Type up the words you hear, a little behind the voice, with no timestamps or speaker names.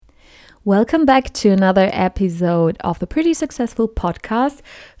Welcome back to another episode of the Pretty Successful podcast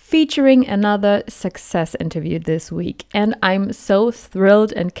featuring another success interview this week. And I'm so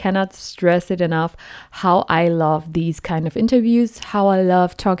thrilled and cannot stress it enough how I love these kind of interviews, how I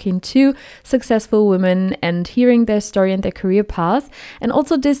love talking to successful women and hearing their story and their career path. And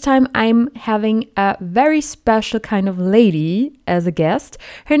also this time I'm having a very special kind of lady as a guest.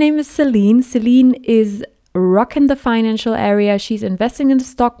 Her name is Celine. Celine is rocking the financial area. She's investing in the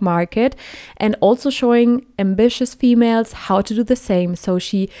stock market and also showing ambitious females how to do the same. So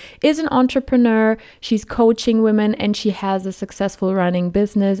she is an entrepreneur, she's coaching women, and she has a successful running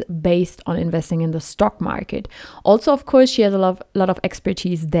business based on investing in the stock market. Also, of course, she has a lot of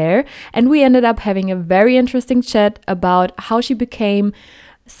expertise there. And we ended up having a very interesting chat about how she became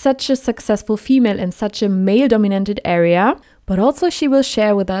such a successful female in such a male-dominated area. But also she will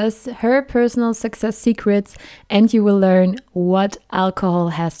share with us her personal success secrets, and you will learn what alcohol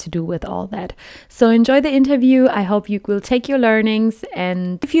has to do with all that. So enjoy the interview. I hope you will take your learnings.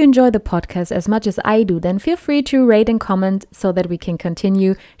 And if you enjoy the podcast as much as I do, then feel free to rate and comment so that we can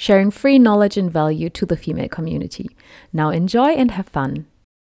continue sharing free knowledge and value to the female community. Now enjoy and have fun.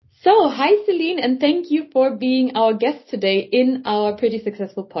 So, hi Celine, and thank you for being our guest today in our Pretty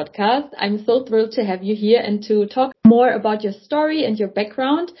Successful podcast. I'm so thrilled to have you here and to talk more about your story and your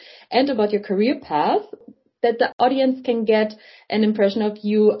background and about your career path, that the audience can get an impression of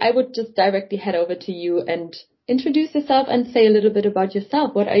you. I would just directly head over to you and introduce yourself and say a little bit about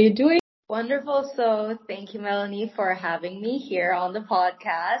yourself. What are you doing? Wonderful. So thank you, Melanie, for having me here on the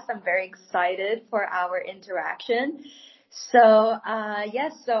podcast. I'm very excited for our interaction. So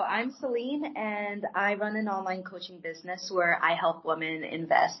I'm Celine, and I run an online coaching business where I help women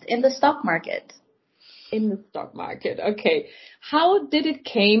invest in the stock market. In the stock market. Okay. How did it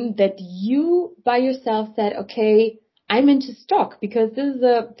came that you by yourself said, okay, I'm into stock? Because this is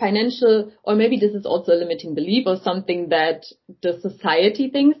a financial, or maybe this is also a limiting belief or something that the society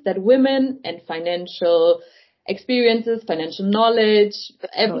thinks that women and financial experiences, financial knowledge,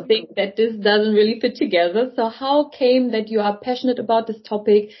 everything, that this doesn't really fit together. So how came that you are passionate about this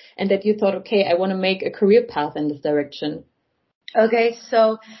topic and that you thought, okay, I want to make a career path in this direction? Okay,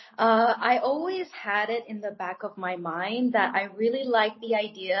 so I always had it in the back of my mind that I really like the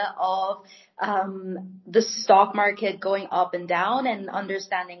idea of the stock market going up and down and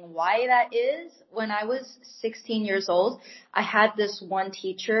understanding why that is. When I was 16 years old, I had this one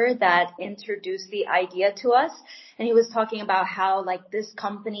teacher that introduced the idea to us, and he was talking about how like this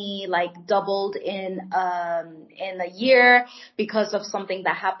company like doubled in a year because of something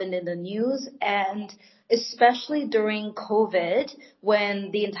that happened in the news. And especially during COVID,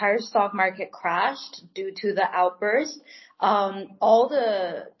 when the entire stock market crashed due to the outburst, all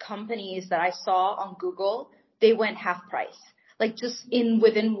the companies that I saw on Google, they went half price. Like just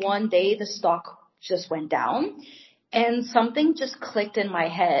within one day, the stock just went down, and something just clicked in my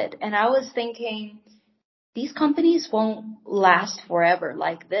head. And I was thinking, these companies won't last forever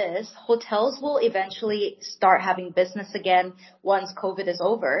like this. Hotels will eventually start having business again once COVID is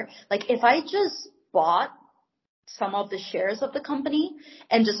over. Like if I just bought some of the shares of the company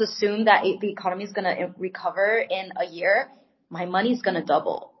and just assume that the economy is going to recover in a year, my money's going to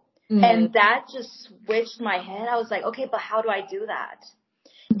double. Mm-hmm. And that just switched my head. I was like, okay, but how do I do that?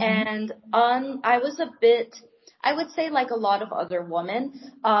 Mm-hmm. And I was a bit, I would say like a lot of other women,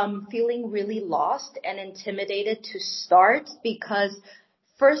 feeling really lost and intimidated to start because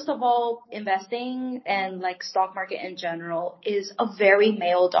first of all, investing and like stock market in general is a very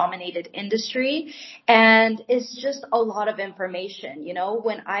male-dominated industry, and it's just a lot of information. You know,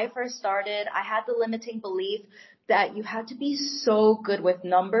 when I first started, I had the limiting belief that you had to be so good with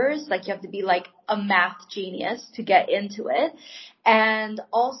numbers, like you have to be like a math genius to get into it. And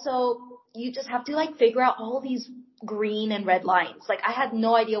also you just have to like figure out all these green and red lines. Like I had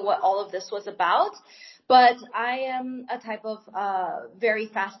no idea what all of this was about. But I am a type of very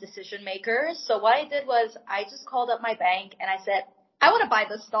fast decision maker. So what I did was I just called up my bank and I said, I want to buy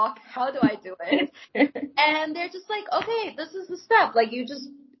this stock. How do I do it? And they're just like, okay, this is the step. Like you just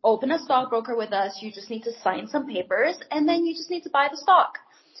open a stockbroker with us. You just need to sign some papers and then you just need to buy the stock.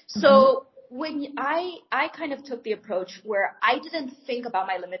 Mm-hmm. So when I kind of took the approach where I didn't think about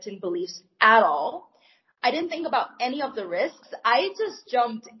my limiting beliefs at all. I didn't think about any of the risks. I just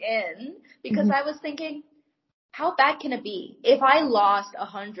jumped in because I was thinking, how bad can it be? If I lost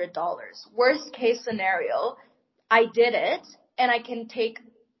 $100, worst case scenario, I did it and I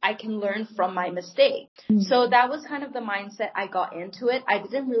can learn from my mistake. Mm-hmm. So that was kind of the mindset I got into it. I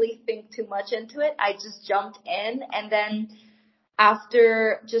didn't really think too much into it. I just jumped in, and then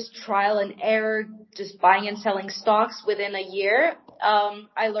after just trial and error, just buying and selling stocks within a year,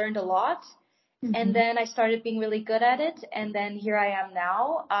 I learned a lot. And then I started being really good at it. And then here I am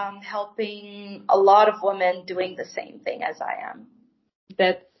now, helping a lot of women doing the same thing as I am.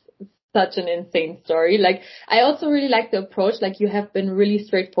 That's such an insane story. Like, I also really like the approach. Like, you have been really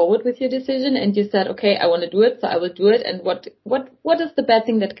straightforward with your decision and you said, okay, I want to do it, so I will do it. And what is the bad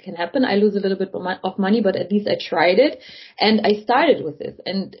thing that can happen? I lose a little bit of money, but at least I tried it and I started with this.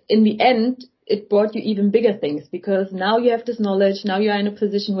 And in the end, it brought you even bigger things because now you have this knowledge. Now you are in a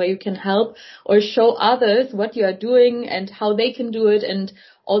position where you can help or show others what you are doing and how they can do it and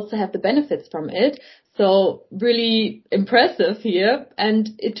also have the benefits from it. So really impressive here. And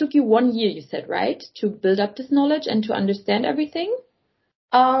it took you 1 year, you said, right? To build up this knowledge and to understand everything?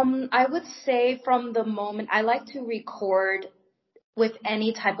 I would say from the moment I like to record with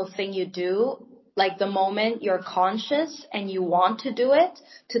any type of thing you do, like the moment you're conscious and you want to do it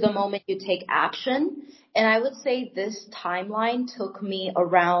to the moment you take action. And I would say this timeline took me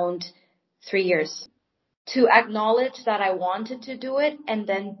around 3 years to acknowledge that I wanted to do it and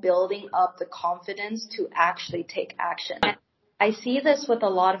then building up the confidence to actually take action. And I see this with a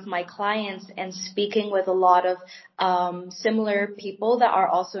lot of my clients and speaking with a lot of similar people that are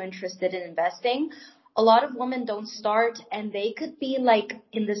also interested in investing. A lot of women don't start and they could be like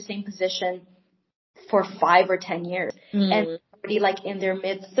in the same position for 5 or 10 years and already like in their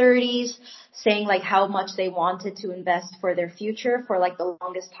mid 30s saying like how much they wanted to invest for their future for like the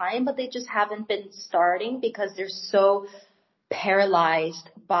longest time, but they just haven't been starting because they're so paralyzed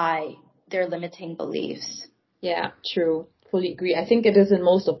by their limiting beliefs. Yeah, true. Fully agree. I think it is in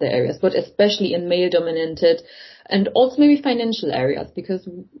most of the areas, but especially in male dominated and also maybe financial areas because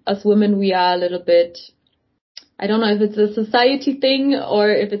as women, we are a little bit, I don't know if it's a society thing or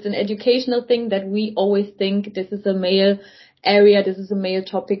if it's an educational thing that we always think this is a male area, this is a male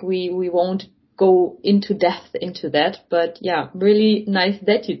topic. We won't go into depth into that. But yeah, really nice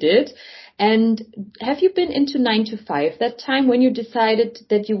that you did. And have you been into 9 to 5 that time when you decided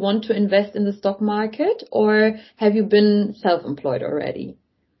that you want to invest in the stock market, or have you been self-employed already?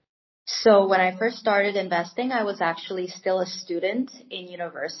 So when I first started investing, I was actually still a student in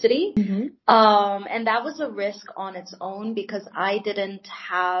university. And that was a risk on its own because I didn't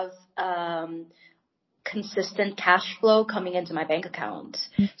have consistent cash flow coming into my bank account.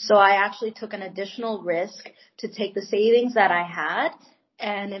 So I actually took an additional risk to take the savings that I had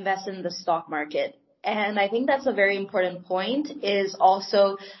and invest in the stock market. And I think that's a very important point is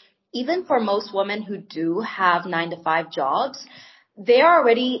also, even for most women who do have 9 to 5 jobs, they're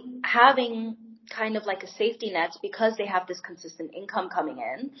already having kind of like a safety net because they have this consistent income coming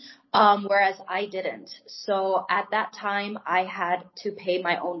in, whereas I didn't. So at that time, I had to pay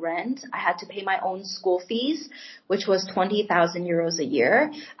my own rent. I had to pay my own school fees, which was 20,000 euros a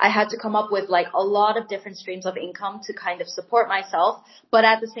year. I had to come up with like a lot of different streams of income to kind of support myself. But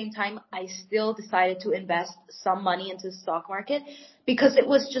at the same time, I still decided to invest some money into the stock market because it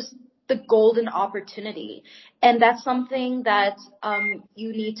was just the golden opportunity. And that's something that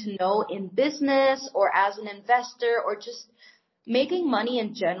you need to know in business or as an investor or just making money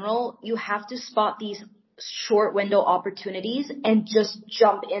in general. You have to spot these short window opportunities and just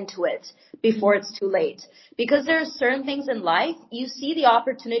jump into it before it's too late. Because there are certain things in life, you see the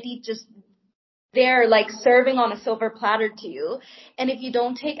opportunity just there, like serving on a silver platter to you. And if you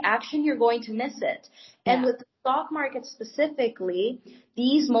don't take action, you're going to miss it. Yeah. And with the stock market specifically,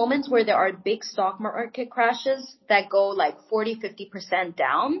 these moments where there are big stock market crashes that go like 40-50%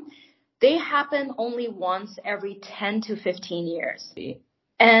 down, they happen only once every 10 to 15 years.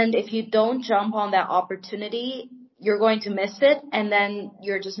 And if you don't jump on that opportunity, you're going to miss it. And then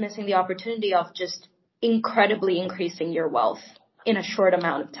you're just missing the opportunity of just incredibly increasing your wealth in a short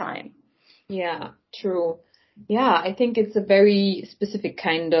amount of time. Yeah, true. Yeah, I think it's a very specific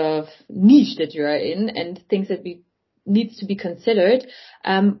kind of niche that you are in and things that needs to be considered.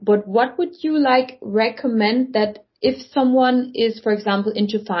 But what would you like recommend that if someone is, for example,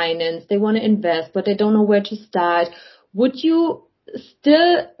 into finance, they want to invest, but they don't know where to start, would you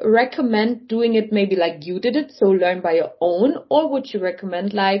still recommend doing it maybe like you did it, so learn by your own, or would you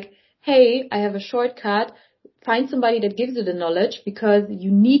recommend like, hey, I have a shortcut, find somebody that gives you the knowledge because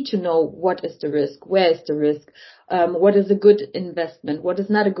you need to know what is the risk, where is the risk, what is a good investment, what is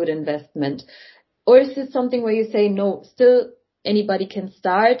not a good investment? Or is this something where you say, no, still anybody can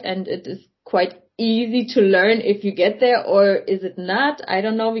start and it is quite easy to learn if you get there, or is it not? I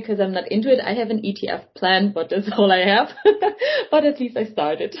don't know because I'm not into it. I have an ETF plan, but that's all I have. But at least I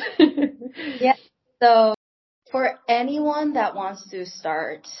started. Yeah. So for anyone that wants to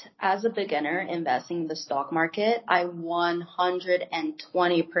start as a beginner investing in the stock market, I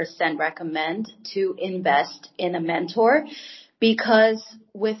 120% recommend to invest in a mentor because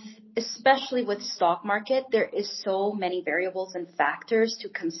especially with stock market, there is so many variables and factors to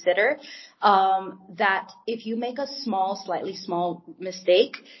consider, that if you make a slightly small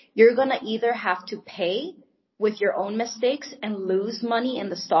mistake, you're going to either have to pay with your own mistakes and lose money in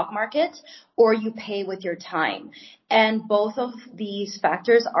the stock market, or you pay with your time. And both of these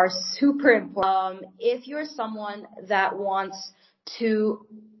factors are super important. If you're someone that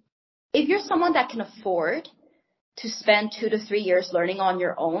can afford to spend 2 to 3 years learning on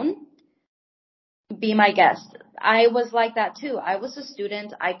your own, be my guest. I was like that too. I was a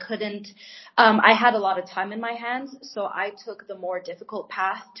student. I had a lot of time in my hands, so I took the more difficult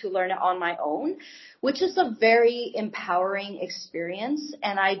path to learn it on my own, which is a very empowering experience.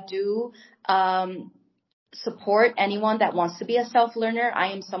 And I do, support anyone that wants to be a self-learner.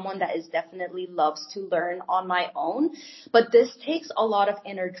 I am someone that definitely loves to learn on my own, but this takes a lot of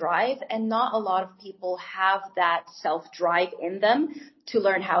inner drive, and not a lot of people have that self-drive in them to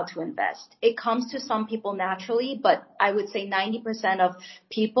learn how to invest. It comes to some people naturally, but I would say 90% of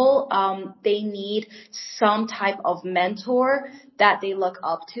people, they need some type of mentor that they look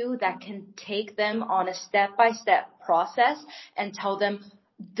up to, that can take them on a step-by-step process and tell them,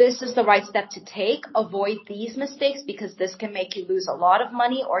 this is the right step to take. Avoid these mistakes, because this can make you lose a lot of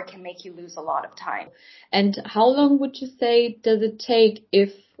money or can make you lose a lot of time. And how long would you say does it take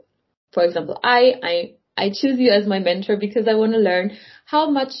if, for example, I choose you as my mentor because I want to learn? How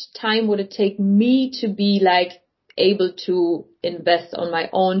much time would it take me to be like able to invest on my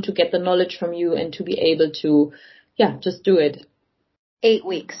own, to get the knowledge from you and to be able to, just do it? 8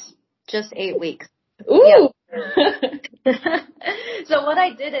 weeks. Just 8 weeks. Ooh! Yeah. So what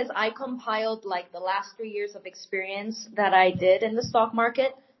I did is I compiled like the last 3 years of experience that I did in the stock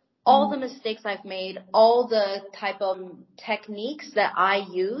market, all the mistakes I've made, all the type of techniques that I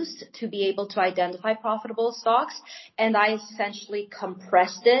used to be able to identify profitable stocks, and I essentially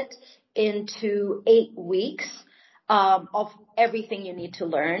compressed it into 8 weeks of everything you need to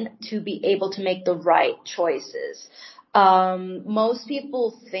learn to be able to make the right choices. Most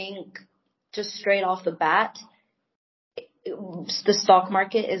people think just straight off the bat, the stock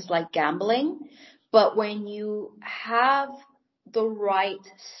market is like gambling. But when you have the right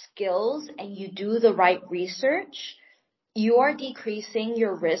skills and you do the right research, you are decreasing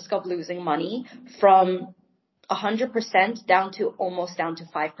your risk of losing money from 100% down to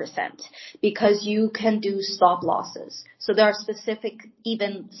 5%, because you can do stop losses. So there are specific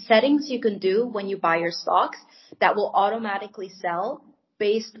even settings you can do when you buy your stocks that will automatically sell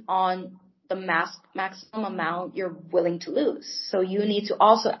based on the maximum amount you're willing to lose. So you need to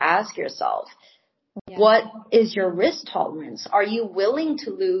also ask yourself, what is your risk tolerance? Are you willing to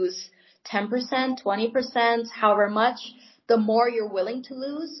lose 10%, 20%, however much? The more you're willing to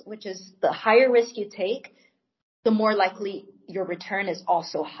lose, which is the higher risk you take, the more likely your return is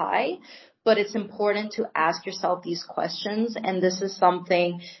also high. But it's important to ask yourself these questions. And this is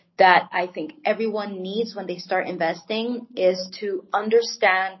something that I think everyone needs when they start investing, is to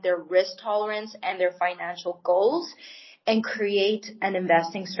understand their risk tolerance and their financial goals and create an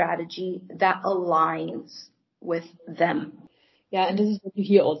investing strategy that aligns with them. Yeah, and this is what you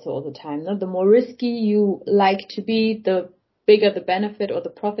hear also all the time. No? The more risky you like to be, the bigger the benefit or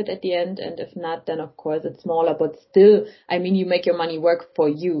the profit at the end. And if not, then of course it's smaller. But still, I mean, you make your money work for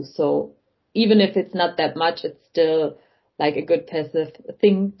you. So even if it's not that much, it's still like a good passive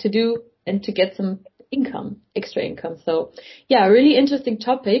thing to do and to get some income, extra income. So yeah, really interesting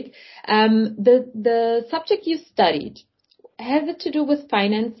topic. The subject you studied, has it to do with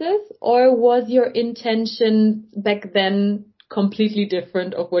finances, or was your intention back then completely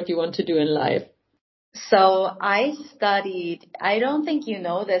different of what you want to do in life? So I don't think you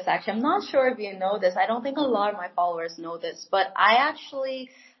know this actually. I'm not sure if you know this. I don't think a lot of my followers know this, but I actually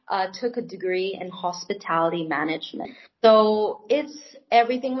took a degree in hospitality management. So it's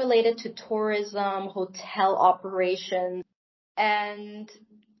everything related to tourism, hotel operations. And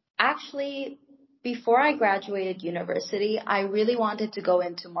actually, before I graduated university, I really wanted to go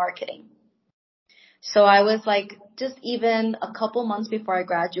into marketing. So I was like, just even a couple months before I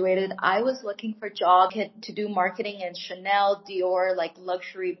graduated, I was looking for jobs to do marketing in Chanel, Dior, like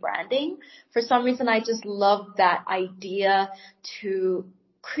luxury branding. For some reason, I just loved that idea to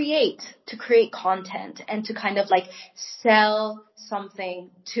create content and to kind of like sell something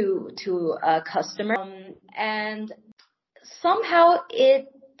to a customer. And somehow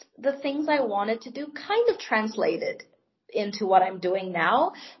the things I wanted to do kind of translated into what I'm doing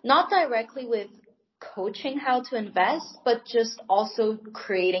now, not directly with coaching how to invest, but just also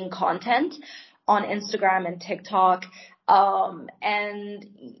creating content on Instagram and TikTok. And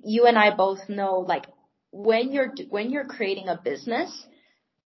you and I both know, like, when you're creating a business,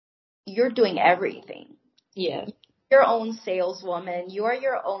 you're doing everything. Yes. Your own saleswoman, you are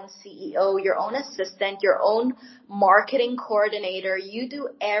your own CEO, your own assistant, your own marketing coordinator. You do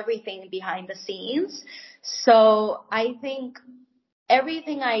everything behind the scenes. So I think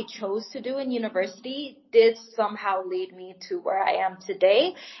everything I chose to do in university did somehow lead me to where I am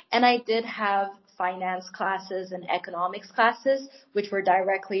today. And I did have finance classes and economics classes, which were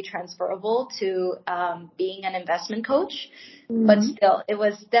directly transferable to being an investment coach. Mm-hmm. But still, it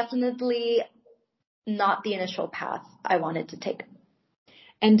was definitely not the initial path I wanted to take.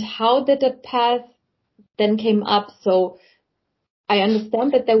 And how did the path then came up? So I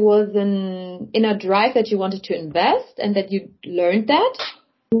understand that there was an inner drive that you wanted to invest and that you learned that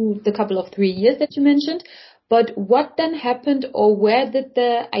through the couple of 3 years that you mentioned. But what then happened, or where did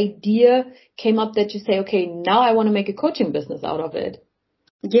the idea came up that you say, okay, now I want to make a coaching business out of it?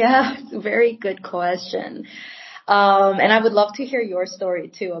 Yeah, very good question. And I would love to hear your story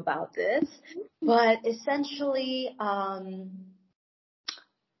too about this. But essentially,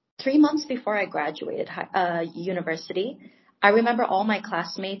 3 months before I graduated university, I remember all my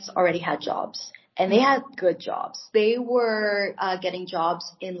classmates already had jobs, and they had good jobs. They were getting jobs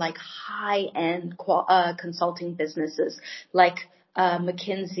in like high-end consulting businesses like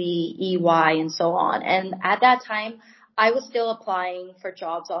McKinsey, EY, and so on. And at that time, I was still applying for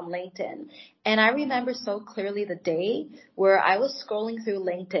jobs on LinkedIn. And I remember so clearly the day where I was scrolling through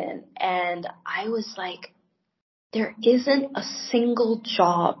LinkedIn and I was like, there isn't a single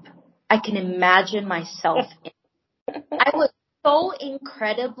job I can imagine myself in. I was so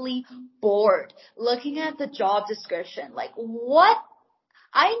incredibly bored looking at the job description. Like, what?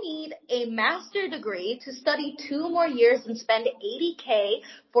 I need a master degree to study 2 more years and spend $80K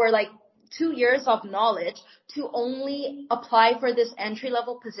for like 2 years of knowledge to only apply for this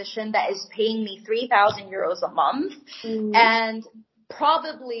entry-level position that is paying me 3,000 euros a month. Mm. And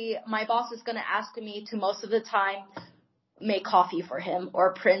probably my boss is going to ask me to most of the time make coffee for him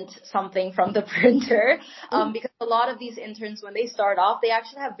or print something from the printer. Because a lot of these interns, when they start off, they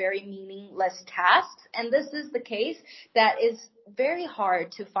actually have very meaningless tasks. And this is the case that is very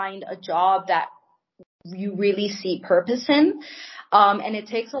hard to find a job that you really see purpose in. And it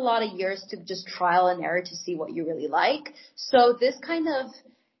takes a lot of years to just trial and error to see what you really like. So this kind of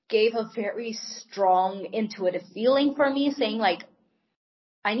gave a very strong intuitive feeling for me, saying like,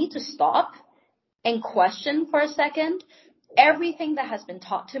 I need to stop and question for a second everything that has been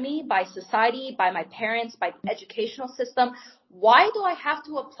taught to me by society, by my parents, by the educational system. Why do I have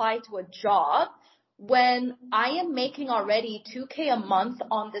to apply to a job when I am making already 2K a month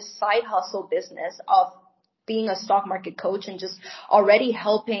on this side hustle business of being a stock market coach and just I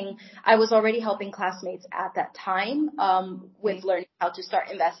was already helping classmates at that time, with learning how to start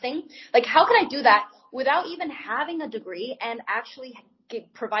investing. Like, how can I do that without even having a degree and actually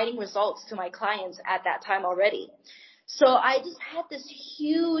providing results to my clients at that time already? So I just had this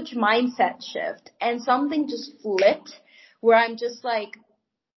huge mindset shift and something just flipped where I'm just like,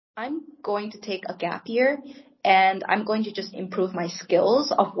 I'm going to take a gap year and I'm going to just improve my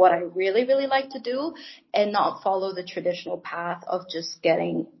skills of what I really, really like to do and not follow the traditional path of just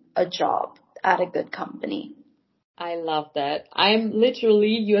getting a job at a good company. I love that.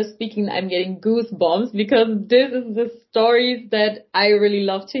 You're speaking, I'm getting goosebumps because this is the stories that I really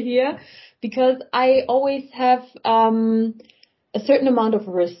love to hear, because I always have a certain amount of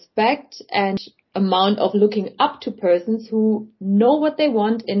respect and amount of looking up to persons who know what they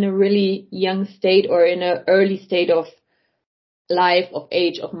want in a really young state or in an early state of life, of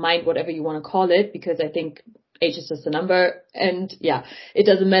age, of mind, whatever you want to call it, because I think age is just a number, and yeah, it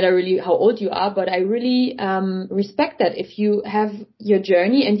doesn't matter really how old you are, but I really respect that if you have your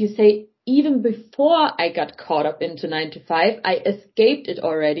journey and you say, even before I got caught up into 9 to 5, I escaped it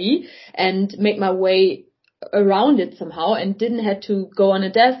already and made my way around it somehow and didn't have to go on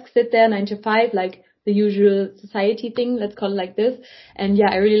a desk, sit there 9 to 5, like the usual society thing, let's call it like this. And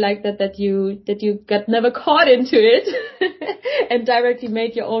yeah, I really like that you got never caught into it and directly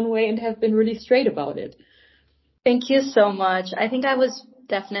made your own way and have been really straight about it. Thank you so much. I think I was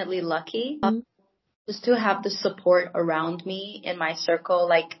definitely lucky just to have the support around me in my circle.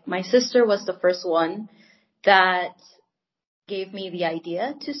 Like, my sister was the first one that gave me the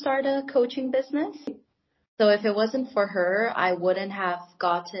idea to start a coaching business. So if it wasn't for her, I wouldn't have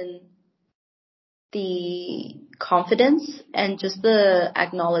gotten the confidence and just the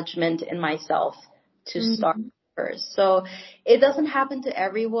acknowledgement in myself to start first. So it doesn't happen to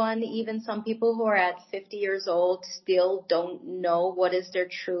everyone. Even some people who are at 50 years old still don't know what is their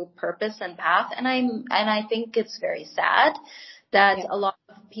true purpose and path. And I think it's very sad that a lot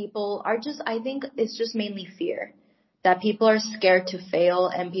of people are just, I think it's just mainly fear. That people are scared to fail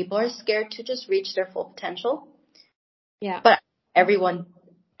and people are scared to just reach their full potential. Yeah. But everyone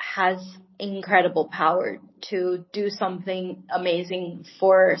has incredible power to do something amazing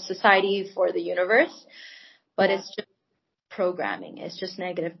for society, for the universe. But it's just programming. It's just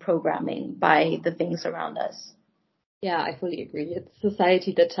negative programming by the things around us. Yeah, I fully agree. It's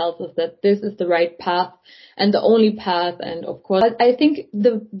society that tells us that this is the right path and the only path. And of course, I think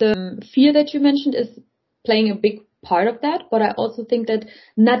the fear that you mentioned is playing a big part of that. But I also think that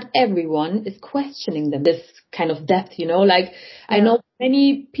not everyone is questioning them. This kind of depth, you know, like I know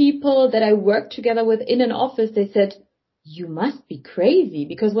many people that I work together with in an office, they said, you must be crazy,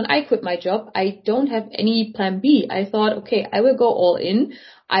 because when I quit my job, I don't have any plan B. I thought, okay, I will go all in.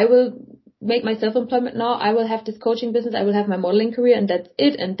 I will make my self-employment now. I will have this coaching business. I will have my modeling career, and that's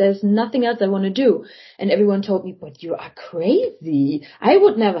it. And there's nothing else I want to do. And everyone told me, but you are crazy. I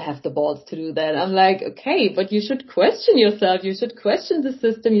would never have the balls to do that. I'm like, okay, but you should question yourself. You should question the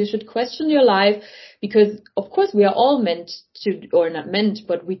system. You should question your life, because of course we are all meant to, or not meant,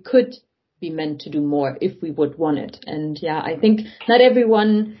 but we could be meant to do more if we would want it. And yeah, I think not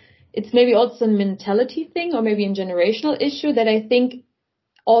everyone, it's maybe also a mentality thing or maybe a generational issue that I think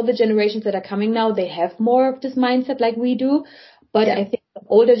all the generations that are coming now, they have more of this mindset like we do. But I think the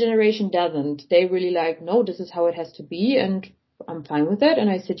older generation doesn't. They really like, no, this is how it has to be, and I'm fine with it. And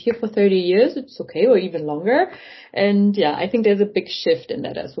I sit here for 30 years. It's okay, or even longer. And yeah, I think there's a big shift in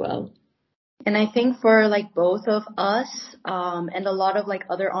that as well. And I think for like both of us, and a lot of like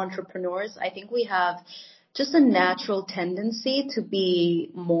other entrepreneurs, I think we have just a natural tendency to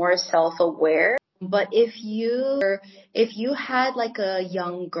be more self-aware. But if you had like a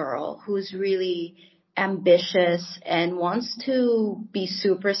young girl who's really ambitious and wants to be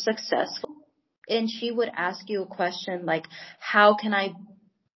super successful, and she would ask you a question like, how can I,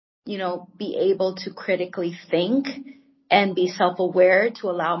 be able to critically think and be self-aware to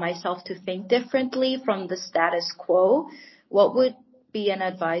allow myself to think differently from the status quo, what would be an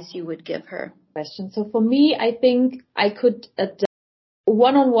advice you would give her? Question. So for me, I think I could adapt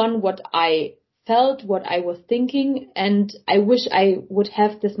one-on-one what I felt, what I was thinking, and I wish I would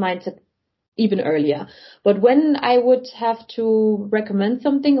have this mindset even earlier. But when I would have to recommend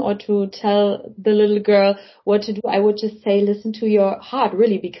something or to tell the little girl what to do, I would just say, listen to your heart,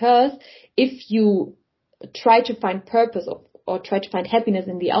 really, because if you try to find purpose or try to find happiness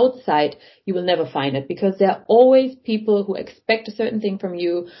in the outside, you will never find it, because there are always people who expect a certain thing from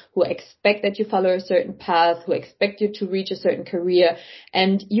you, who expect that you follow a certain path, who expect you to reach a certain career.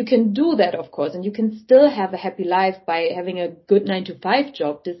 And you can do that, of course, and you can still have a happy life by having a good 9-to-5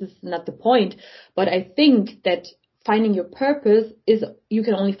 job. This is not the point. But I think that finding your purpose is you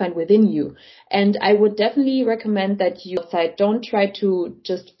can only find within you. And I would definitely recommend that you outside don't try to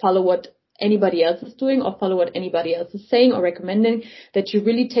just follow what anybody else is doing or follow what anybody else is saying or recommending, that you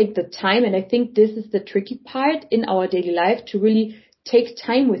really take the time. And I think this is the tricky part in our daily life, to really take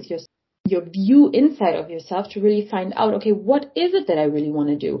time with your view inside of yourself, to really find out, okay, what is it that I really want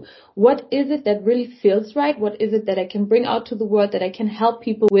to do? What is it that really feels right? What is it that I can bring out to the world, that I can help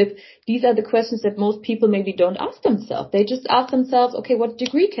people with? These are the questions that most people maybe don't ask themselves. They just ask themselves, okay, what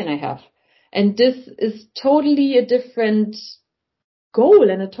degree can I have? And this is totally a different goal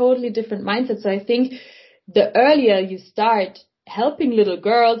and a totally different mindset. So I think the earlier you start helping little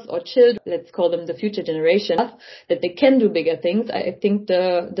girls or children, let's call them the future generation, that they can do bigger things, I think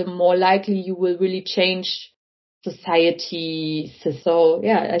the more likely you will really change society. So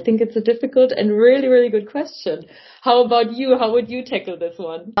yeah, I think it's a difficult and really, really good question. How about you? How would you tackle this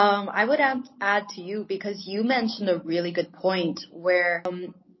one? I would add to you, because you mentioned a really good point where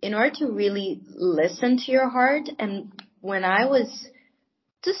in order to really listen to your heart, and when I was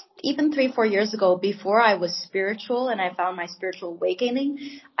just even 3-4 years ago, before I was spiritual and I found my spiritual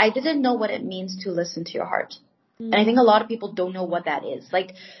awakening, I didn't know what it means to listen to your heart. And I think a lot of people don't know what that is.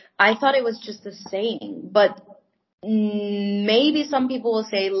 Like, I thought it was just a saying, but maybe some people will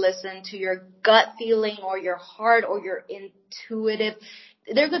say, listen to your gut feeling or your heart or your intuitive.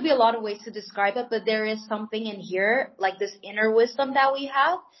 There could be a lot of ways to describe it, but there is something in here, like this inner wisdom that we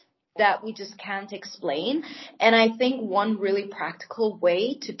have, that we just can't explain. And I think one really practical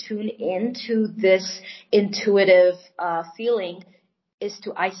way to tune into this intuitive feeling is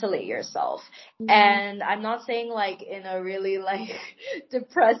to isolate yourself. And I'm not saying like in a really like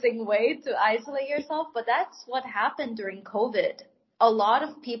depressing way to isolate yourself, but that's what happened during COVID. A lot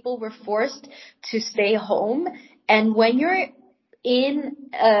of people were forced to stay home. And when you're in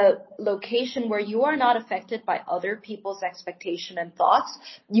a location where you are not affected by other people's expectation and thoughts,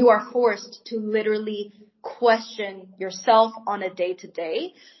 you are forced to literally question yourself on a day to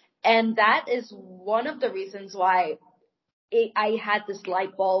day. And that is one of the reasons why I had this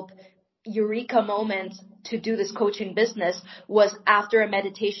light bulb eureka moment to do this coaching business was after a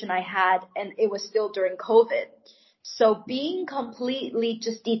meditation I had, and it was still during COVID. So being completely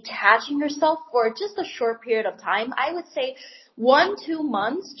just detaching yourself for just a short period of time, I would say 1-2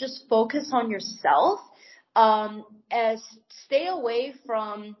 months, just focus on yourself. As stay away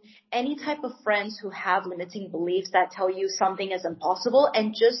from any type of friends who have limiting beliefs that tell you something is impossible,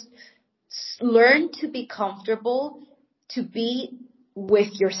 and just learn to be comfortable to be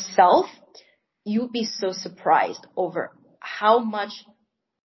with yourself. You'll be so surprised over how much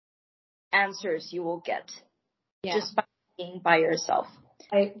answers you will get just by being by yourself.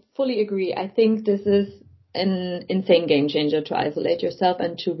 I fully agree. I think this is an insane game changer to isolate yourself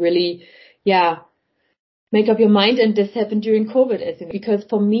and to really, make up your mind. And this happened during COVID, I think, because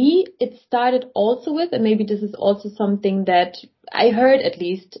for me, it started also with, and maybe this is also something that I heard at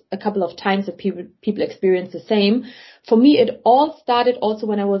least a couple of times that people experience the same. For me, it all started also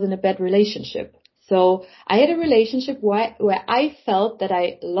when I was in a bad relationship. So I had a relationship where I felt that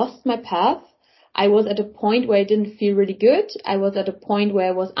I lost my path. I was at a point where I didn't feel really good. I was at a point where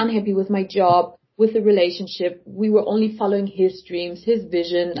I was unhappy with my job, with the relationship. We were only following his dreams, his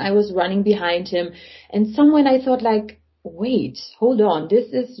vision. I was running behind him. And somewhere I thought like, wait, hold on.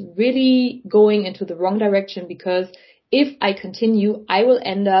 This is really going into the wrong direction, because if I continue, I will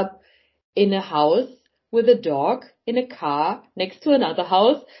end up in a house with a dog, in a car, next to another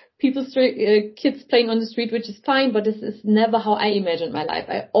house, kids playing on the street, which is fine, but this is never how I imagined my life.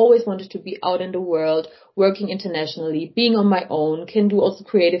 I always wanted to be out in the world, working internationally, being on my own, can do also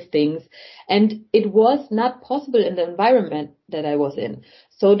creative things. And it was not possible in the environment that I was in.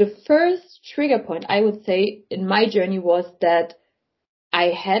 So the first trigger point, I would say, in my journey was that I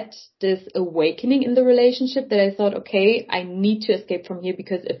had this awakening in the relationship that I thought, okay, I need to escape from here,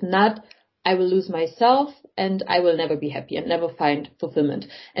 because if not, I will lose myself and I will never be happy and never find fulfillment.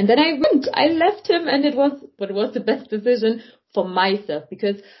 And then I left him, and it was the best decision for myself,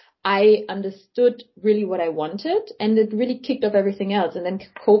 because I understood really what I wanted, and it really kicked off everything else. And then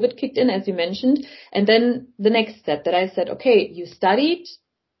COVID kicked in, as you mentioned. And then the next step that I said, okay, you studied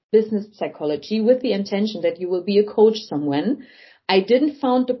business psychology with the intention that you will be a coach somewhere. I didn't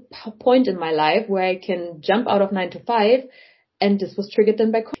found the point in my life where I can jump out of 9 to 5. And this was triggered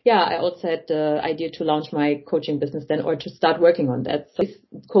then by, I also had the idea to launch my coaching business then, or to start working on that. So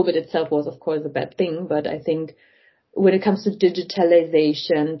COVID itself was, of course, a bad thing, but I think when it comes to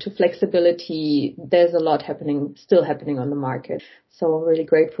digitalization, to flexibility, there's a lot still happening on the market. So I'm really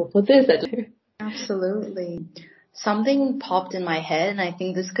grateful for this. Absolutely. Something popped in my head, and I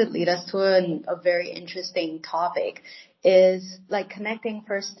think this could lead us to a very interesting topic, is like connecting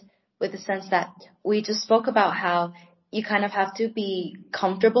first with the sense that we just spoke about how you kind of have to be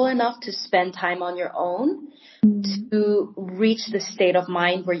comfortable enough to spend time on your own to reach the state of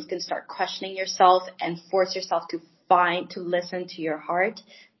mind where you can start questioning yourself and force yourself to listen to your heart,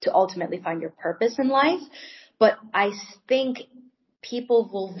 to ultimately find your purpose in life. But I think people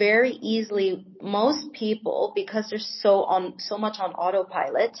will very easily, most people, because they're so much on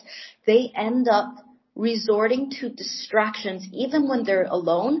autopilot, they end up resorting to distractions. Even when they're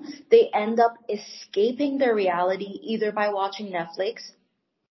alone, they end up escaping their reality either by watching Netflix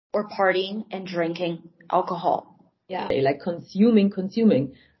or partying and drinking alcohol. Yeah, they like consuming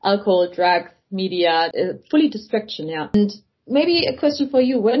alcohol, drugs, media, fully distraction. Yeah. And maybe a question for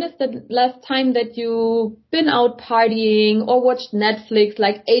you. When is the last time that you've been out partying or watched Netflix,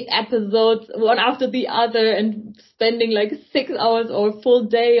 like 8 episodes, one after the other, and spending like 6 hours or a full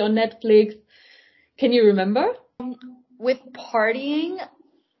day on Netflix? Can you remember? With partying,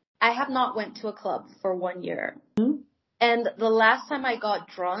 I have not went to a club for 1 year. Mm-hmm. And the last time I got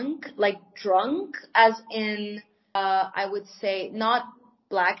drunk as in, I would say not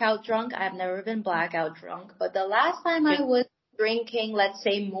blackout drunk. I have never been blackout drunk. But the last time I was drinking, let's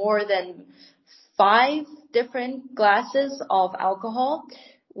say more than 5 different glasses of alcohol,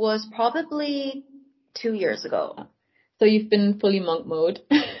 was probably 2 years ago. So you've been fully monk mode.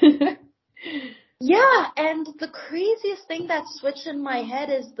 Yeah, and the craziest thing that switched in my head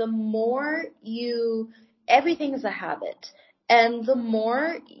is everything is a habit. And the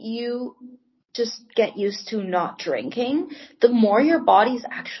more you just get used to not drinking, the more your body's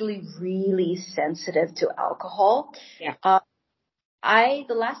actually really sensitive to alcohol. Yeah.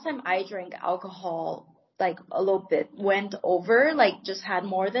 The last time I drank alcohol, like a little bit went over, like just had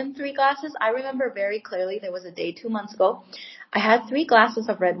more than 3 glasses. I remember very clearly there was a day 2 months ago. I had 3 glasses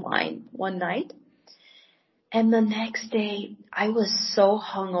of red wine one night. And the next day, I was so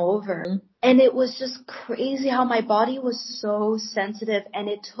hungover. And it was just crazy how my body was so sensitive and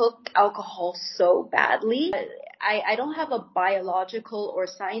it took alcohol so badly. I don't have a biological or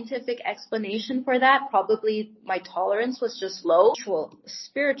scientific explanation for that. Probably my tolerance was just low.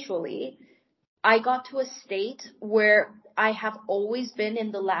 Spiritually, I got to a state where I have always been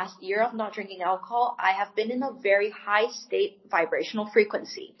in the last year of not drinking alcohol. I have been in a very high state vibrational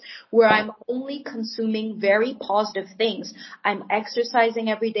frequency where I'm only consuming very positive things. I'm exercising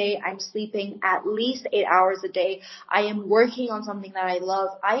every day. I'm sleeping at least 8 hours a day. I am working on something that I love.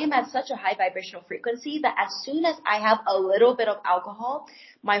 I am at such a high vibrational frequency that as soon as I have a little bit of alcohol,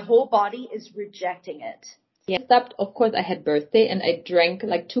 my whole body is rejecting it. Yeah, stopped. Of course, I had birthday and I drank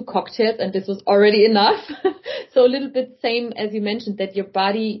like 2 cocktails and this was already enough. So a little bit same as you mentioned that your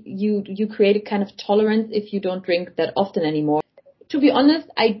body, you create a kind of tolerance if you don't drink that often anymore. To be honest,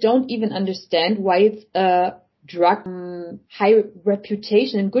 I don't even understand why it's a drug high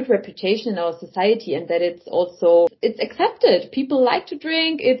reputation and good reputation in our society and that it's accepted. People like to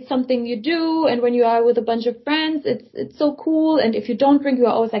drink. It's something you do. And when you are with a bunch of friends, it's so cool. And if you don't drink, you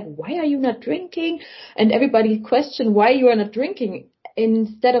are always like, why are you not drinking? And everybody question why you are not drinking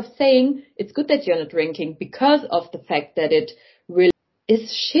instead of saying it's good that you're not drinking because of the fact that it really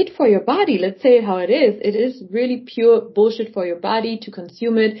is shit for your body. Let's say how it is. It is really pure bullshit for your body to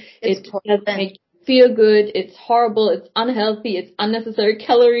consume it. It doesn't make you feel good. It's horrible. It's unhealthy. It's unnecessary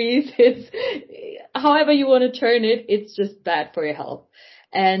calories. It's however you want to turn it. It's just bad for your health.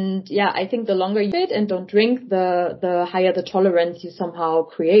 And yeah, I think the longer you sit and don't drink, the higher the tolerance you somehow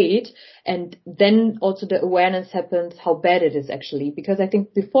create. And then also the awareness happens how bad it is actually. Because I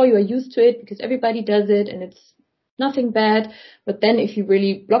think before you are used to it, because everybody does it and it's nothing bad. But then if you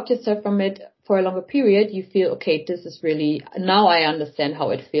really block yourself from it for a longer period, you feel, okay, this is really, now I understand how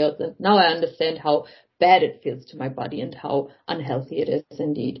it feels. And now I understand how bad it feels to my body and how unhealthy it is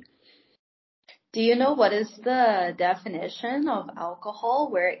indeed. Do you know what is the definition of alcohol,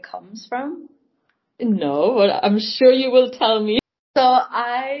 where it comes from? No, but I'm sure you will tell me. So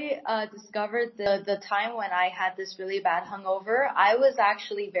I discovered the time when I had this really bad hangover. I was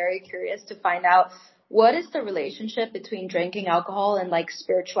actually very curious to find out what is the relationship between drinking alcohol and like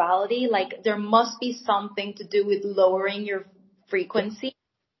spirituality. Like there must be something to do with lowering your frequency.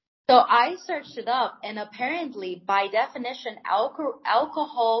 So I searched it up, and apparently, by definition,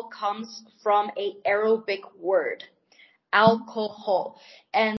 alcohol comes from a Arabic word, alcohol,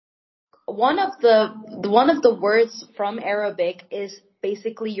 and one of the words from Arabic is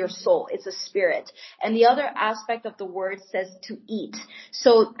basically your soul. It's a spirit, and the other aspect of the word says to eat.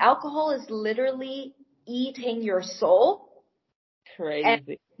 So alcohol is literally eating your soul. Crazy.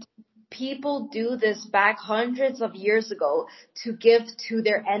 And people do this back hundreds of years ago to give to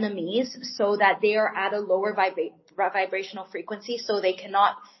their enemies so that they are at a lower vibrational frequency so they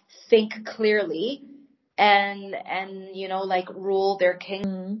cannot think clearly and you know, like rule their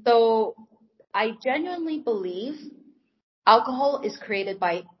king. So I genuinely believe alcohol is created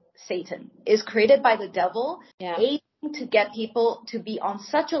by Satan, is created by the devil, aiming to get people to be on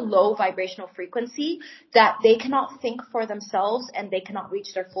such a low vibrational frequency that they cannot think for themselves and they cannot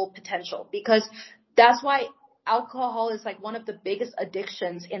reach their full potential. Because that's why alcohol is like one of the biggest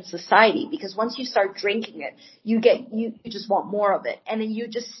addictions in society, because once you start drinking it, you just want more of it. And then you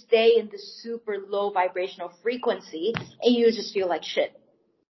just stay in this super low vibrational frequency and you just feel like shit.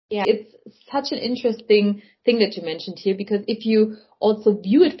 Yeah, it's such an interesting thing that you mentioned here, because if you also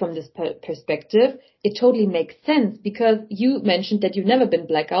view it from this perspective, it totally makes sense, because you mentioned that you've never been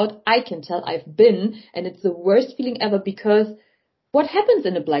blackout. I can tell I've been, and it's the worst feeling ever, because what happens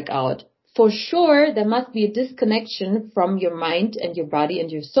in a blackout? For sure, there must be a disconnection from your mind and your body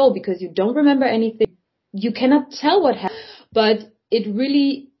and your soul, because you don't remember anything. You cannot tell what happened, but it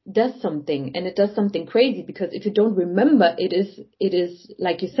really does something, and it does something crazy, because if you don't remember, it is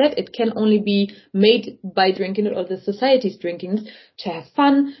like you said, it can only be made by drinking it, or the society's drinking it, to have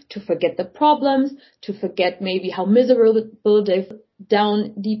fun, to forget the problems, to forget maybe how miserable they've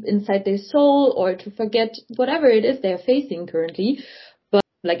down deep inside their soul, or to forget whatever it is they're facing currently. But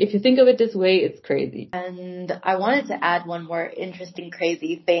like, if you think of it this way, it's crazy. And I wanted to add one more interesting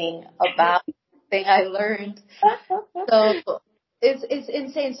crazy thing about thing I learned. So it's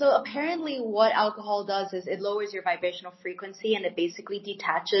insane. So apparently what alcohol does is it lowers your vibrational frequency, and it basically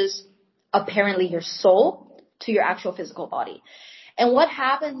detaches apparently your soul to your actual physical body. And what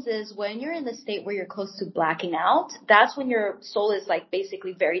happens is when you're in the state where you're close to blacking out, that's when your soul is like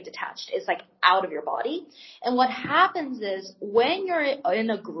basically very detached. It's like out of your body. And what happens is when you're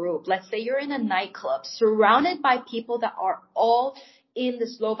in a group, let's say you're in a nightclub surrounded by people that are all in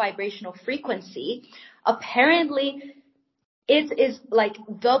this low vibrational frequency, apparently it is like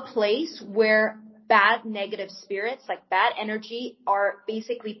the place where bad negative spirits, like bad energy, are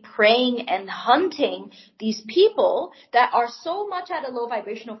basically preying and hunting these people that are so much at a low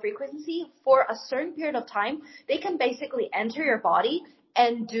vibrational frequency for a certain period of time. They can basically enter your body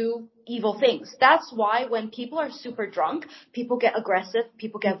and do evil things. That's why when people are super drunk, people get aggressive,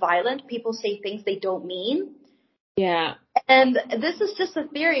 people get violent, people say things they don't mean. Yeah. And this is just a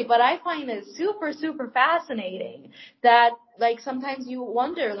theory, but I find it super, super fascinating that, like, sometimes you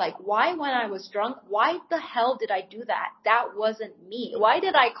wonder, like, why when I was drunk, why the hell did I do that? That wasn't me. Why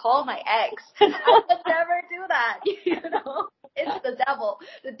did I call my ex? I would never do that, you know? It's the devil.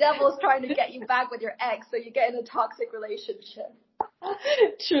 The devil is trying to get you back with your ex, so you get in a toxic relationship.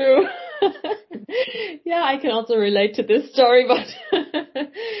 True. Yeah, I can also relate to this story, but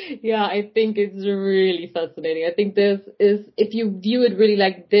yeah, I think it's really fascinating. I think this is, if you view it really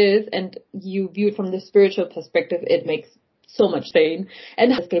like this and you view it from the spiritual perspective, it makes so much sense.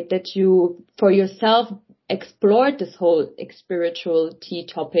 And escape that you, for yourself, explored this whole spirituality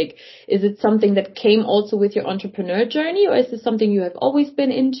topic. Is it something that came also with your entrepreneur journey, or is this something you have always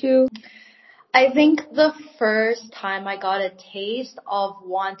been into? I think the first time I got a taste of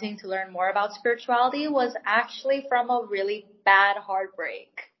wanting to learn more about spirituality was actually from a really bad heartbreak.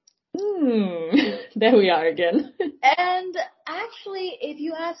 There we are again. And actually, if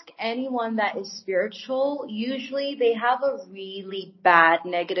you ask anyone that is spiritual, usually they have a really bad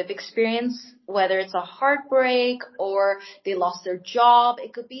negative experience, whether it's a heartbreak or they lost their job.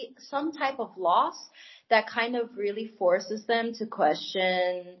 It could be some type of loss that kind of really forces them to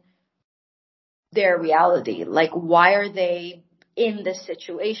question their reality. Like, why are they in this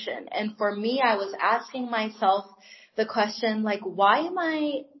situation? And for me, I was asking myself the question, like, why am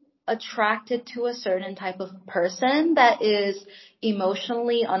I attracted to a certain type of person that is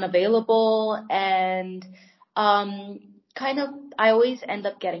emotionally unavailable and kind of, I always end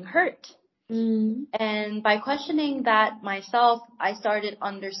up getting hurt. And by questioning that myself, I started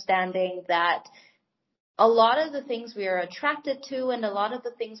understanding that a lot of the things we are attracted to and a lot of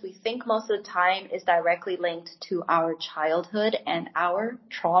the things we think most of the time is directly linked to our childhood and our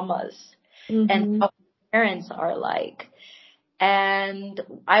traumas and how parents are like. And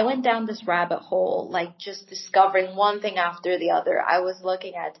I went down this rabbit hole, like just discovering one thing after the other. I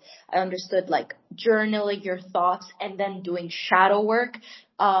understood like journaling your thoughts and then doing shadow work,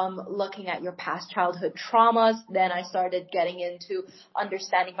 looking at your past childhood traumas. Then I started getting into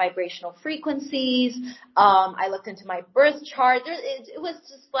understanding vibrational frequencies. I looked into my birth chart. It was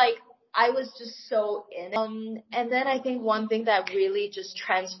just like, I was just so in it. And then I think one thing that really just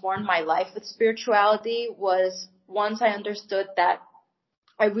transformed my life with spirituality was once I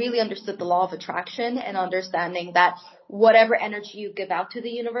really understood the law of attraction and understanding that whatever energy you give out to the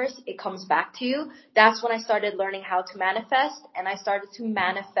universe, it comes back to you. That's when I started learning how to manifest, and I started to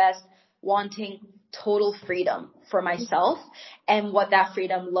manifest wanting total freedom for myself. And what that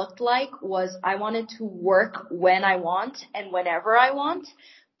freedom looked like was I wanted to work when I want and whenever I want,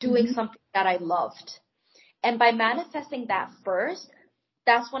 doing something that I loved. And by manifesting that first,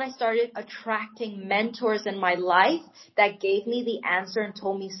 that's when I started attracting mentors in my life that gave me the answer and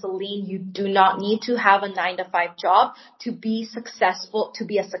told me, Celine, you do not need to have a 9-to-5 job to be successful, to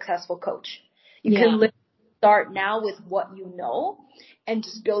be a successful coach. You can literally start now with what you know and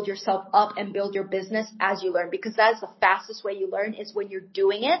just build yourself up and build your business as you learn, because that's the fastest way you learn is when you're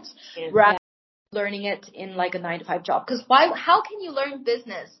doing it rather than learning it in like a 9-to-5 job. Because how can you learn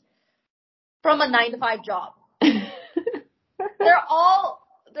business from a 9-to-5 job?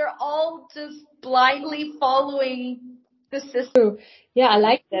 They're all just blindly following the system. Yeah, I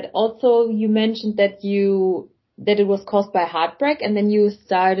like that. Also, you mentioned that it was caused by heartbreak, and then you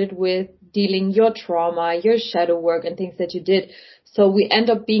started with dealing your trauma, your shadow work and things that you did. So we end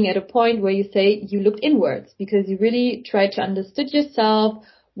up being at a point where you say you looked inwards because you really tried to understand yourself,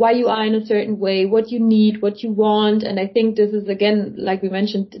 why you are in a certain way, what you need, what you want. And I think this is, again, like we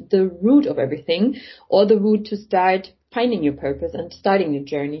mentioned, the root of everything, or the root to start finding your purpose and starting your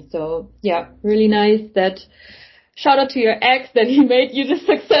journey. So yeah, really nice. That shout out to your ex that he made you this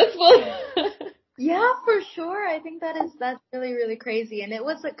successful. Yeah, for sure. I think that's really, really crazy. And it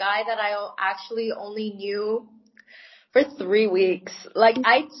was a guy that I actually only knew for 3 weeks. Like,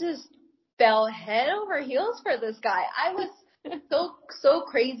 I just fell head over heels for this guy. I was so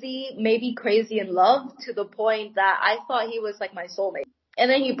crazy, maybe crazy in love, to the point that I thought he was like my soulmate. And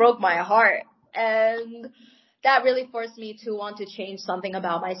then he broke my heart. And that really forced me to want to change something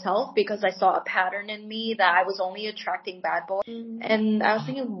about myself, because I saw a pattern in me that I was only attracting bad boys. And I was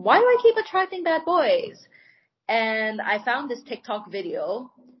thinking, why do I keep attracting bad boys? and I found this TikTok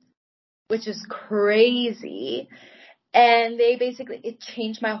video, which is crazy. And it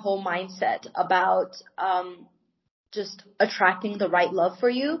changed my whole mindset about just attracting the right love for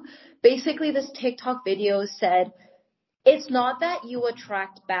you. Basically, this TikTok video said, it's not that you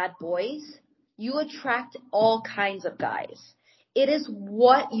attract bad boys, you attract all kinds of guys. It is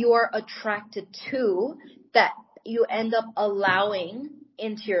what you're attracted to that you end up allowing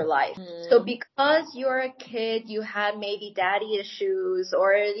into your life. So because you're a kid, you had maybe daddy issues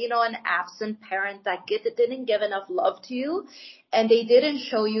or, an absent parent that didn't give enough love to you and they didn't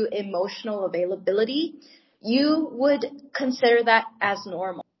show you emotional availability, you would consider that as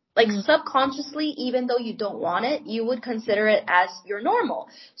normal. Like subconsciously, even though you don't want it, you would consider it as your normal.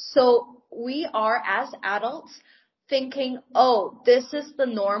 So we are, as adults, thinking, oh, this is the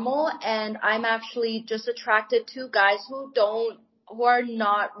normal and I'm actually just attracted to guys who are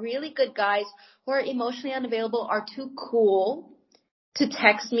not really good guys, who are emotionally unavailable, are too cool to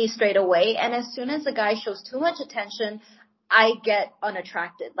text me straight away. And as soon as a guy shows too much attention, I get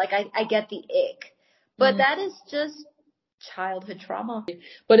unattracted. Like I get the ick. But that is just childhood trauma.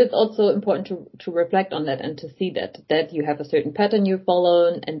 But it's also important to reflect on that and to see that you have a certain pattern you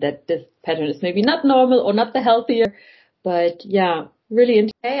follow and that this pattern is maybe not normal or not the healthier. But yeah, really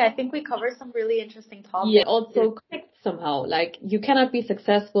interesting. Hey, I think we covered some really interesting topics. Yeah, also connect somehow. Like you cannot be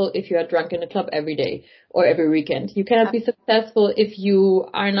successful if you are drunk in a club every day or every weekend. You cannot be successful if you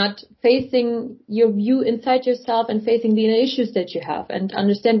are not facing your view inside yourself and facing the inner issues that you have and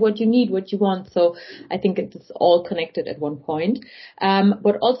understand what you need, what you want. So I think it's all connected at one point.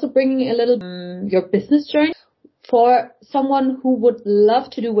 But also bringing a little your business journey for someone who would love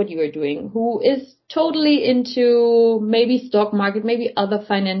to do what you are doing, who is totally into maybe stock market, maybe other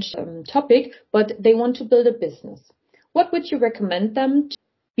financial topic, but they want to build a business. What would you recommend them to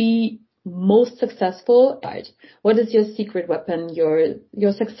be most successful? What is your secret weapon,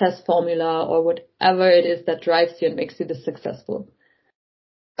 your success formula, or whatever it is that drives you and makes you this successful?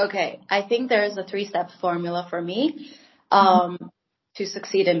 Okay, I think there is a 3-step formula for me to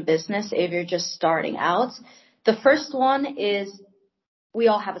succeed in business if you're just starting out. The first one is we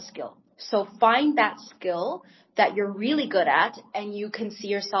all have a skill. So find that skill that you're really good at and you can see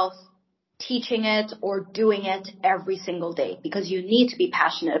yourself teaching it or doing it every single day because you need to be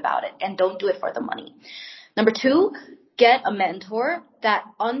passionate about it and don't do it for the money. Number 2, get a mentor that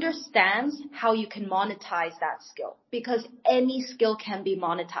understands how you can monetize that skill because any skill can be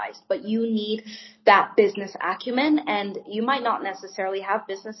monetized, but you need that business acumen and you might not necessarily have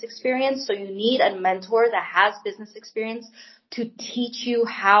business experience. So you need a mentor that has business experience to teach you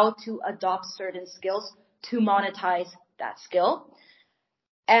how to adopt certain skills to monetize that skill.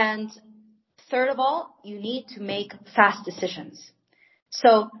 And third of all, you need to make fast decisions.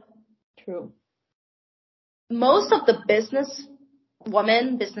 So true. Most of the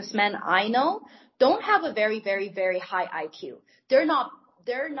businessmen I know don't have a very, very, very high IQ. They're not,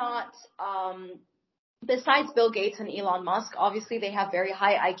 besides Bill Gates and Elon Musk, obviously they have very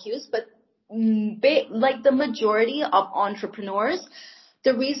high IQs, but like the majority of entrepreneurs,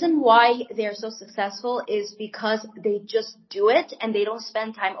 the reason why they're so successful is because they just do it and they don't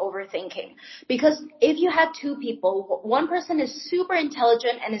spend time overthinking. Because if you had 2 people, one person is super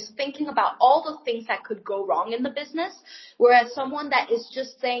intelligent and is thinking about all the things that could go wrong in the business, whereas someone that is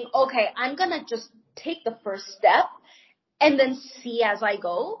just saying, okay, I'm going to just take the first step and then see as I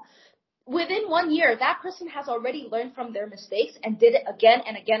go. Within 1 year, that person has already learned from their mistakes and did it again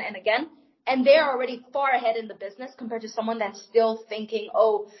and again and again. And they're already far ahead in the business compared to someone that's still thinking,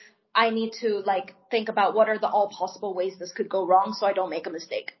 oh, I need to think about what are the all possible ways this could go wrong so I don't make a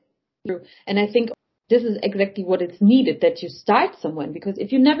mistake. True. And I think this is exactly what is needed, that you start somewhere. Because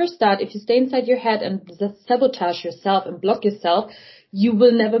if you never start, if you stay inside your head and sabotage yourself and block yourself, you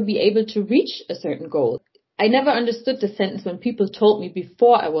will never be able to reach a certain goal. I never understood the sentence when people told me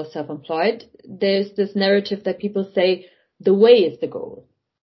before I was self-employed. There's this narrative that people say, the way is the goal.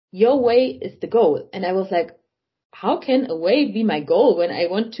 Your way is the goal. And I was like, how can a way be my goal when I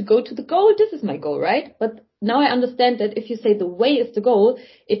want to go to the goal? This is my goal, right? But now I understand that if you say the way is the goal,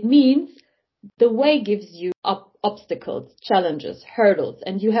 it means the way gives you obstacles, challenges, hurdles,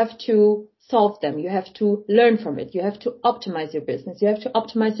 and you have to solve them. You have to learn from it. You have to optimize your business. You have to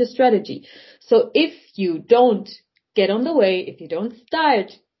optimize your strategy. So if you don't get on the way, if you don't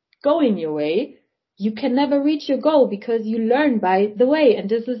start going your way, you can never reach your goal because you learn by the way. And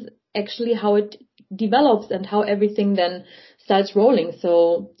this is actually how it develops and how everything then starts rolling.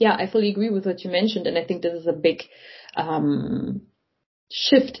 So yeah, I fully agree with what you mentioned. And I think this is a big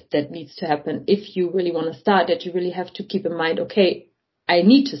shift that needs to happen if you really want to start, that you really have to keep in mind, okay, I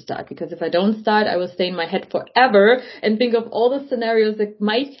need to start, because if I don't start, I will stay in my head forever and think of all the scenarios that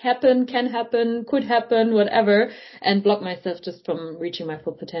might happen, can happen, could happen, whatever, and block myself just from reaching my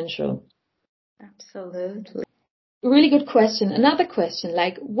full potential. Absolutely. Really good question. Another question,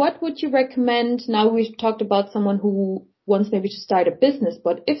 like, what would you recommend? Now we've talked about someone who wants maybe to start a business,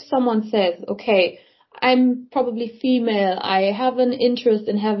 but if someone says, okay, I'm probably female, I have an interest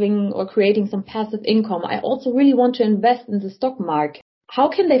in having or creating some passive income, I also really want to invest in the stock market, how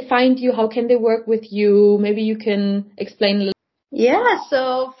can they find you? How can they work with you? Maybe you can explain a little. Yeah,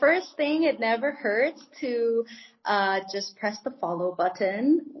 so first thing, it never hurts to just press the follow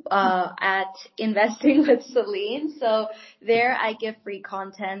button at Investing with Celine. So there I give free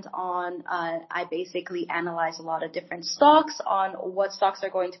content on, I basically analyze a lot of different stocks on what stocks are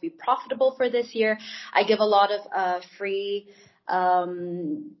going to be profitable for this year. I give a lot of free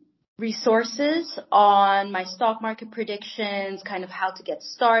resources on my stock market predictions, kind of how to get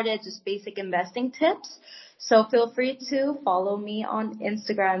started, just basic investing tips. So feel free to follow me on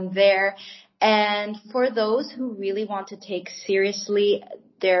Instagram there. And for those who really want to take seriously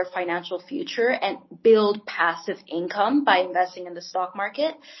their financial future and build passive income by investing in the stock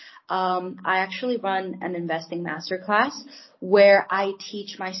market, I actually run an investing masterclass where I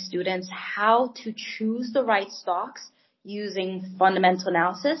teach my students how to choose the right stocks using fundamental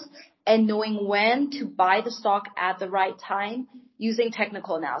analysis and knowing when to buy the stock at the right time using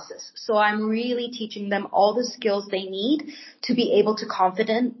technical analysis. So I'm really teaching them all the skills they need to be able to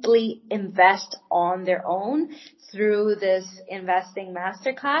confidently invest on their own through this investing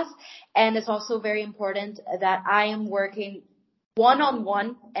masterclass. And it's also very important that I am working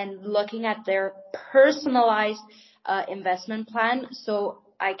one-on-one and looking at their personalized investment plan so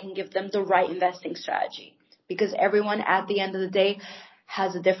I can give them the right investing strategy. Because everyone at the end of the day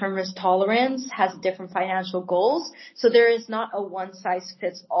has a different risk tolerance, has different financial goals. So there is not a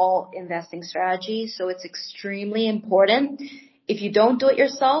one-size-fits-all investing strategy. So it's extremely important, if you don't do it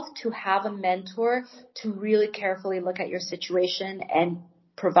yourself, to have a mentor to really carefully look at your situation and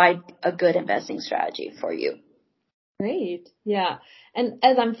provide a good investing strategy for you. Great. Yeah. And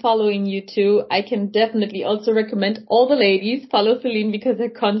as I'm following you too, I can definitely also recommend all the ladies follow Celine, because her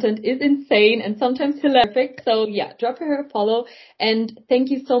content is insane and sometimes hilarious. So yeah, drop her a follow. And thank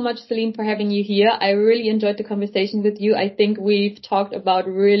you so much, Celine, for having you here. I really enjoyed the conversation with you. I think we've talked about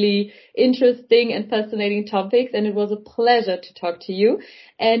really interesting and fascinating topics, and it was a pleasure to talk to you.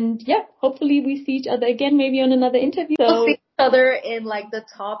 And yeah, hopefully we see each other again, maybe on another interview. We'll see each other in like the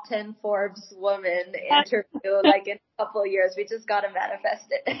top 10 Forbes women interview, like in a couple of years. We just got to manifest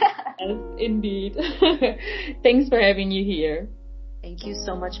it. Yes, indeed. Thanks for having you here. Thank you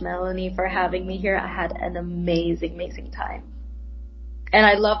so much, Melanie, for having me here. I had an amazing, amazing time. And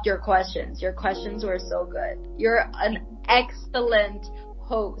I loved your questions. Your questions were so good. You're an excellent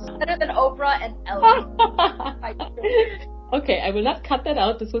host. Better than Oprah and Ellen. Okay, I will not cut that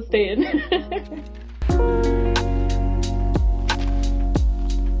out. This will stay in.